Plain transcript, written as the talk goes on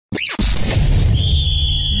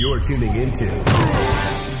tuning into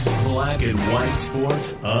Black and White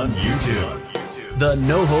Sports on YouTube. The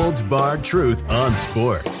no-holds-barred truth on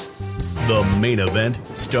sports. The main event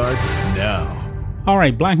starts now. All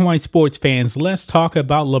right, Black and White Sports fans, let's talk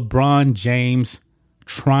about LeBron James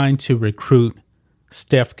trying to recruit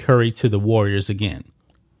Steph Curry to the Warriors again.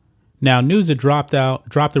 Now, news had dropped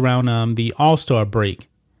around the All-Star break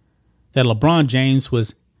that LeBron James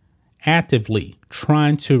was actively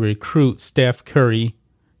trying to recruit Steph Curry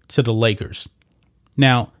to the Lakers.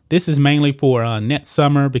 Now, this is mainly for next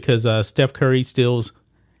summer because Steph Curry still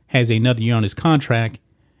has another year on his contract.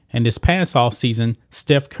 And this past offseason,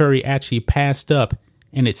 Steph Curry actually passed up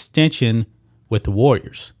an extension with the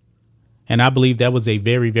Warriors. And I believe that was a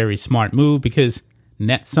very, very smart move because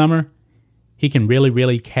next summer, he can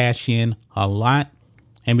really cash in a lot.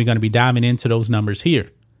 And we're going to be diving into those numbers here.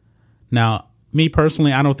 Now, me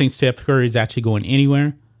personally, I don't think Steph Curry is actually going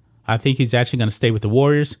anywhere. I think he's actually going to stay with the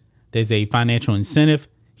Warriors. There's a financial incentive.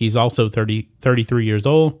 He's also 33 years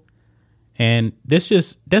old. And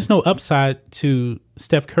there's no upside to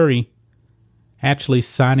Steph Curry actually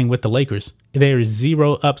signing with the Lakers. There is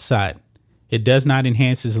zero upside. It does not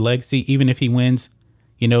enhance his legacy, even if he wins,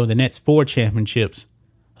 the next 4 championships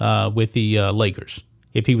with the Lakers,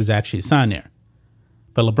 if he was actually signed there.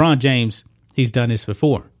 But LeBron James, he's done this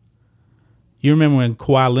before. You remember when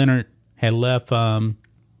Kawhi Leonard had left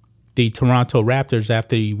the Toronto Raptors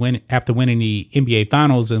after winning the NBA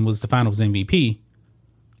Finals and was the Finals MVP?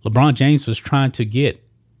 LeBron James was trying to get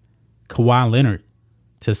Kawhi Leonard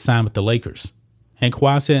to sign with the Lakers. And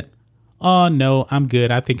Kawhi said, "Oh, no, I'm good.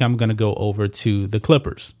 I think I'm going to go over to the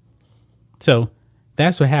Clippers." So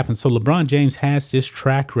that's what happened. So LeBron James has this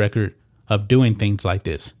track record of doing things like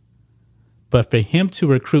this. But for him to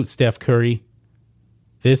recruit Steph Curry,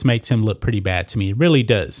 this makes him look pretty bad to me. It really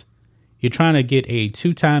does. You're trying to get a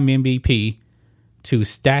 2-time MVP to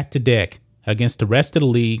stack the deck against the rest of the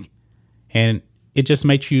league, and it just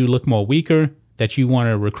makes you look more weaker that you want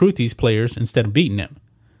to recruit these players instead of beating them.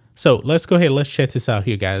 So let's go ahead. Let's check this out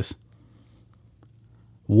here, guys.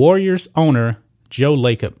 Warriors owner Joe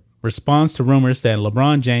Lacob responds to rumors that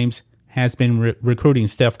LeBron James has been recruiting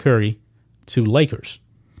Steph Curry to Lakers.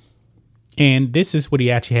 And this is what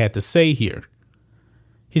he actually had to say here.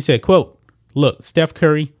 He said, quote, "Look, Steph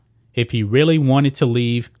Curry, if he really wanted to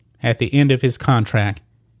leave at the end of his contract,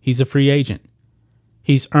 he's a free agent.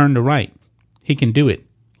 He's earned the right. He can do it,"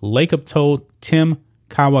 Lacob told Tim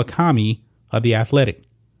Kawakami of The Athletic.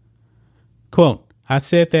 Quote, "I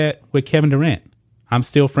said that with Kevin Durant. I'm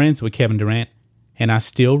still friends with Kevin Durant, and I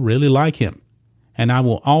still really like him. And I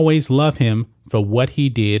will always love him for what he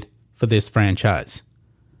did for this franchise.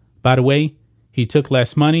 By the way, he took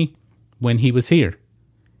less money when he was here.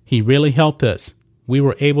 He really helped us. We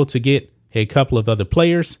were able to get a couple of other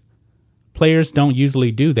players. Players don't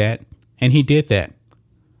usually do that, and he did that.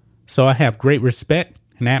 So I have great respect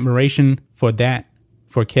and admiration for that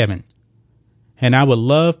for Kevin. And I would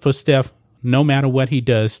love for Steph no matter what he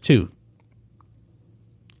does too.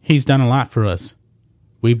 He's done a lot for us.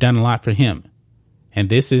 We've done a lot for him. And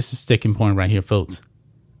this is the sticking point right here, folks.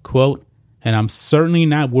 Quote, and I'm certainly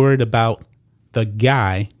not worried about the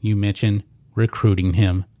guy you mentioned recruiting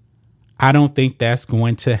him. I don't think that's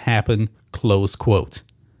going to happen," close quote.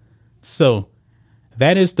 So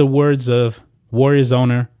that is the words of Warriors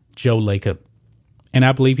owner Joe Lacob. And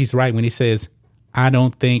I believe he's right when he says, I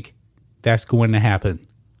don't think that's going to happen.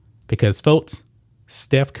 Because, folks,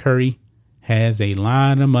 Steph Curry has a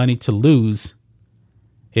lot of money to lose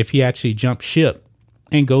if he actually jumps ship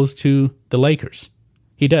and goes to the Lakers.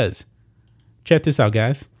 He does. Check this out,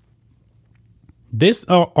 guys. This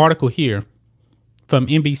article here from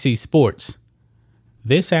NBC Sports,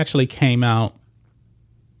 this actually came out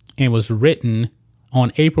and was written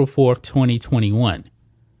on April 4th, 2021.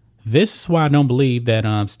 This is why I don't believe that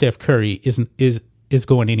Steph Curry is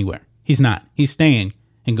going anywhere. He's not. He's staying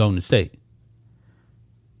in Golden State.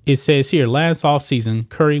 It says here, last offseason,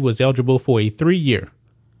 Curry was eligible for a 3-year,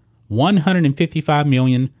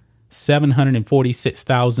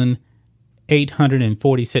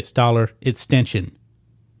 $155,746,846 extension.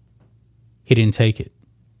 He didn't take it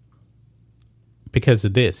because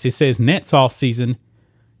of this. It says next offseason,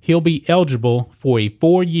 he'll be eligible for a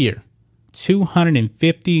 4-year,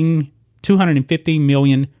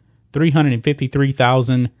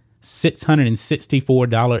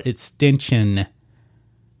 $215,353,664 extension.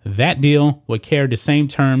 That deal would carry the same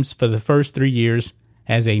terms for the first 3 years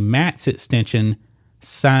as a max extension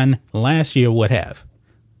signed last year would have.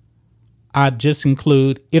 It just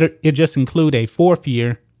include a 4th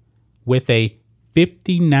year with a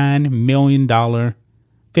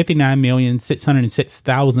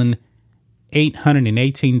 $59,606,8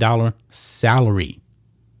 $818 salary.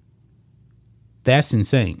 That's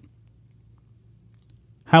insane.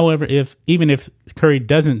 However, even if Curry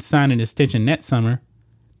doesn't sign an extension next summer,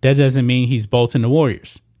 that doesn't mean he's bolting the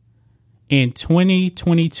Warriors. In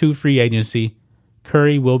 2022 free agency,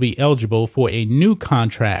 Curry will be eligible for a new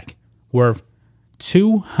contract worth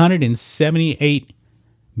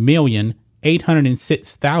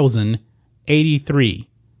 $278,806,083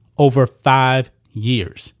 over 5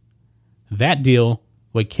 years. That deal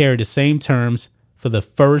would carry the same terms for the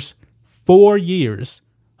first 4 years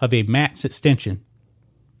of a max extension.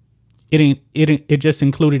 It just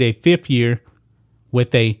included a 5th year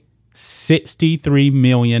with a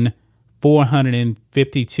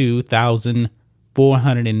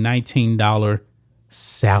 $63,452,419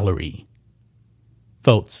 salary.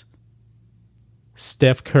 Folks,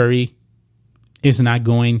 Steph Curry is not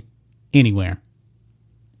going anywhere.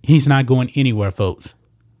 He's not going anywhere, folks.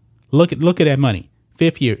 Look at that money.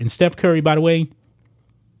 5th year. And Steph Curry, by the way,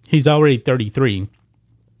 he's already 33.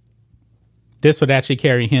 This would actually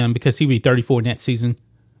carry him because he'd be 34 next season.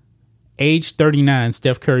 Age 39,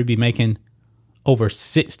 Steph Curry be making over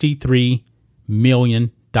 $63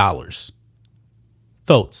 million.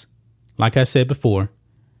 Folks, like I said before,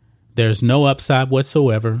 there's no upside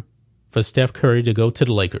whatsoever for Steph Curry to go to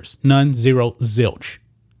the Lakers. None, zero, zilch.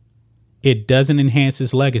 It doesn't enhance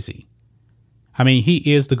his legacy. I mean,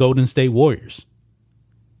 he is the Golden State Warriors.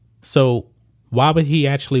 So why would he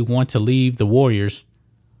actually want to leave the Warriors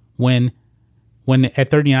when at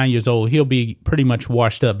 39 years old, he'll be pretty much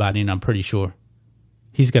washed up by then, I'm pretty sure.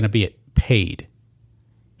 He's going to be paid.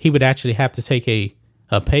 He would actually have to take a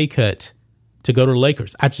pay cut to go to the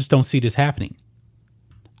Lakers. I just don't see this happening.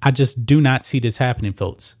 I just do not see this happening,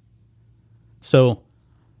 folks. So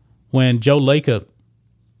when Joe Lacob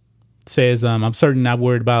says, I'm certainly not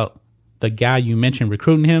worried about the guy you mentioned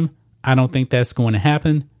recruiting him, I don't think that's going to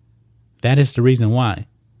happen. That is the reason why.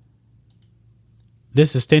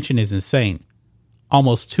 This extension is insane.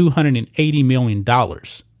 Almost $280 million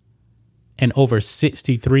and over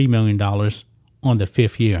 $63 million on the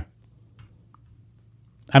 5th year.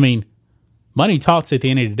 I mean, money talks at the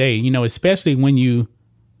end of the day, especially when you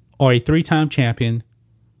are a 3-time champion,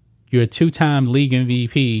 you're a 2-time league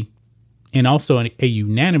MVP, and also a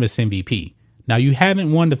unanimous MVP. Now, you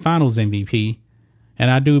haven't won the finals MVP, and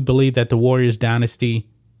I do believe that the Warriors dynasty,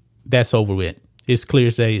 that's over with. It's clear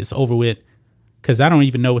as day, it's over with, because I don't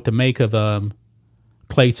even know what to make of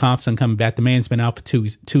Klay Thompson coming back. The man's been out for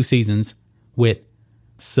two seasons with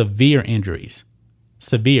severe injuries.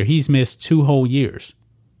 Severe. He's missed 2 whole years.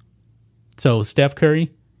 So Steph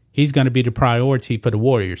Curry, he's going to be the priority for the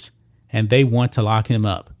Warriors, and they want to lock him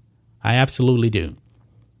up. I absolutely do.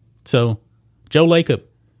 So Joe Lacob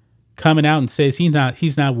coming out and says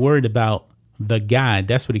he's not worried about the guy.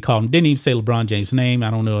 That's what he called him. Didn't even say LeBron James' name. I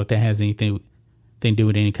don't know if that has anything to do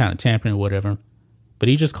with any kind of tampering or whatever. But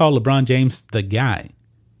he just called LeBron James the guy.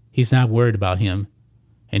 He's not worried about him.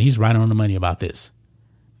 And he's right on the money about this.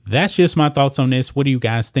 That's just my thoughts on this. What do you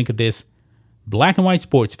guys think of this? Black and white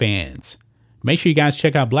sports fans, make sure you guys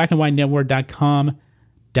check out blackandwhitenetwork.com.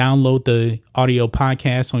 Download the audio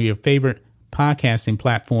podcast on your favorite podcasting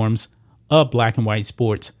platforms of Black and White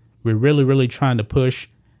Sports. We're really, really trying to push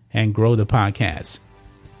and grow the podcast.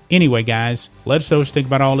 Anyway, guys, let us know what you think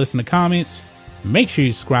about all this in the comments. Make sure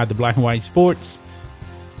you subscribe to Black and White Sports.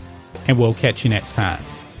 And we'll catch you next time.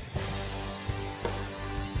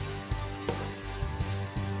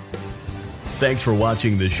 Thanks for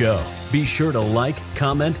watching the show. Be sure to like,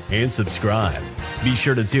 comment, and subscribe. Be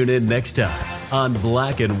sure to tune in next time on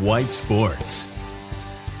Black and White Sports.